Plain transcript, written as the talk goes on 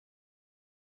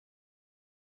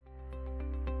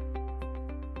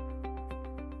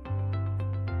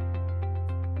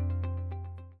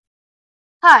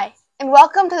Hi, and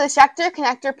welcome to the Schechter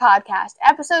Connector Podcast,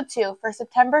 Episode 2 for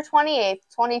September 28th,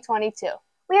 2022.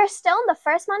 We are still in the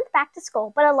first month back to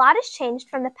school, but a lot has changed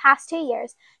from the past 2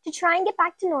 years to try and get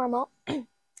back to normal and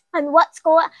what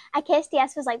school at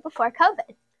KSDS was like before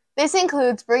COVID. This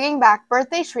includes bringing back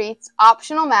birthday treats,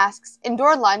 optional masks,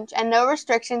 indoor lunch, and no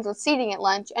restrictions with seating at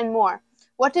lunch, and more.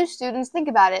 What do students think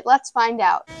about it? Let's find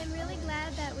out. I'm really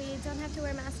glad that we don't have to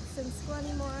wear masks in school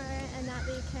anymore and that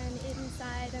we can eat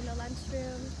inside in the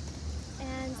lunchroom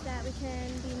and that we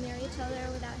can be near each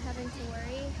other without having to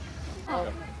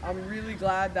worry. I'm really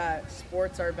glad that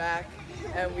sports are back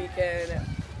and we can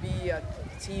be a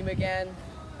team again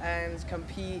and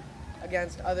compete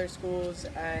against other schools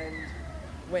and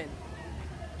win.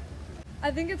 I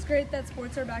think it's great that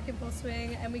sports are back in full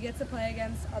swing and we get to play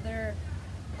against other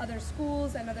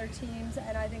schools and other teams,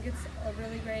 and I think it's a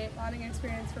really great bonding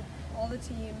experience for all the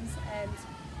teams, and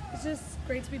it's just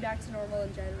great to be back to normal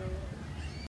in general.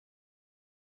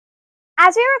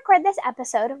 As we record this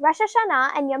episode, Rosh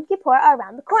Hashanah and Yom Kippur are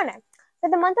around the corner.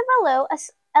 For the month of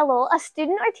Elul, a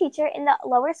student or teacher in the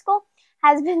lower school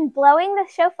has been blowing the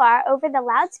shofar over the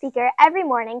loudspeaker every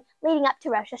morning leading up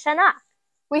to Rosh Hashanah.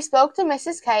 We spoke to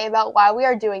Mrs. K about why we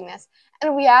are doing this,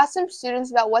 and we asked some students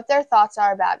about what their thoughts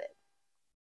are about it.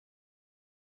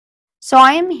 So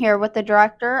I am here with the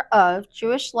director of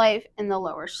Jewish Life in the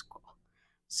lower school.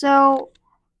 So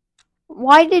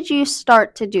why did you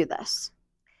start to do this?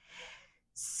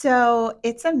 So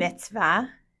it's a mitzvah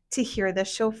to hear the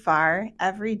shofar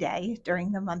every day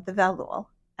during the month of Elul.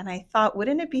 And I thought,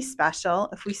 wouldn't it be special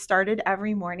if we started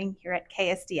every morning here at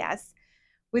KSDS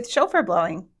with shofar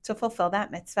blowing to fulfill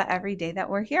that mitzvah every day that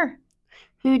we're here?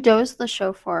 Who does the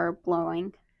shofar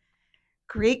blowing?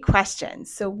 Great question.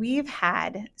 So we've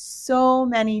had so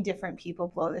many different people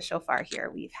blow the shofar here.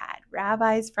 We've had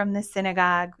rabbis from the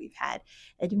synagogue. We've had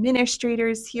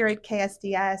administrators here at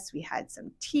KSDS. We had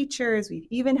some teachers. We've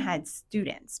even had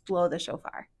students blow the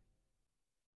shofar.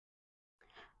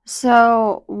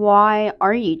 So why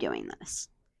are you doing this?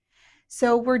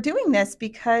 So we're doing this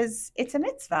because it's a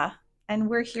mitzvah, and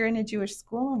we're here in a Jewish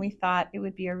school, and we thought it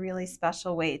would be a really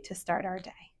special way to start our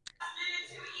day.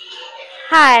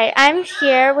 Hi, I'm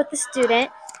here with the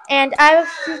student, and I have a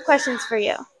few questions for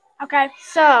you. Okay.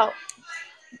 So,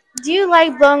 do you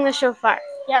like blowing the shofar?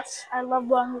 Yes, I love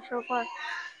blowing the shofar.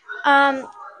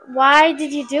 Why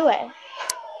did you do it?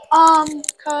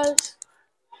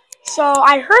 So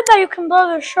I heard that you can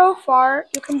blow the shofar,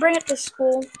 you can bring it to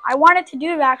school. I wanted to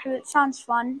do that because it sounds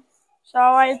fun. So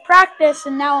I practiced,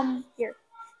 and now I'm here.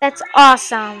 That's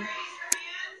awesome.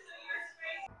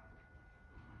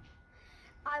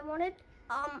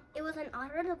 It was an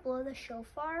honor to blow the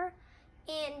shofar,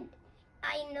 and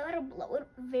I know how to blow it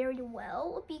very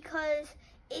well because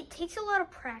it takes a lot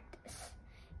of practice.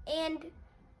 And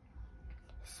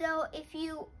so if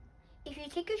you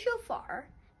take a shofar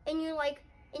and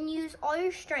and use all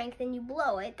your strength and you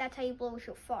blow it, that's how you blow a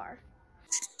shofar.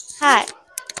 Hi.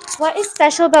 What is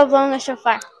special about blowing a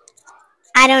shofar?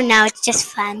 I don't know, it's just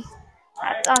fun.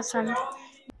 That's awesome.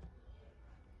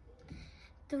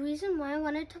 The reason why I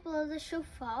wanted to blow the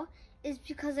shofar is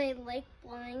because I like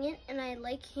blowing it and I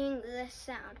like hearing the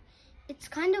sound. It's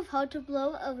kind of hard to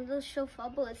blow a real shofar,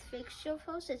 but with fake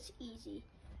shofars, it's easy.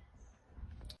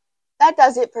 That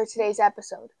does it for today's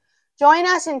episode. Join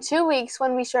us in 2 weeks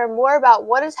when we share more about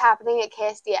what is happening at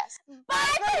KSDS.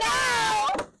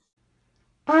 Bye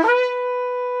for now!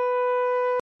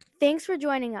 Thanks for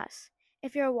joining us.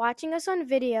 If you're watching us on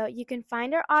video, you can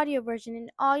find our audio version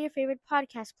in all your favorite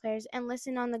podcast players and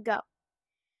listen on the go.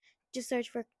 Just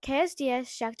search for KSDS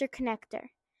Schechter Connector.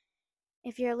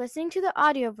 If you're listening to the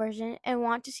audio version and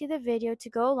want to see the video to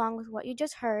go along with what you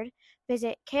just heard,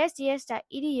 visit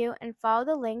ksds.edu and follow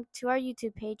the link to our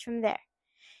YouTube page from there.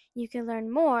 You can learn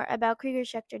more about Krieger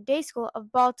Schechter Day School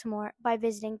of Baltimore by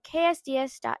visiting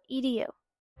ksds.edu.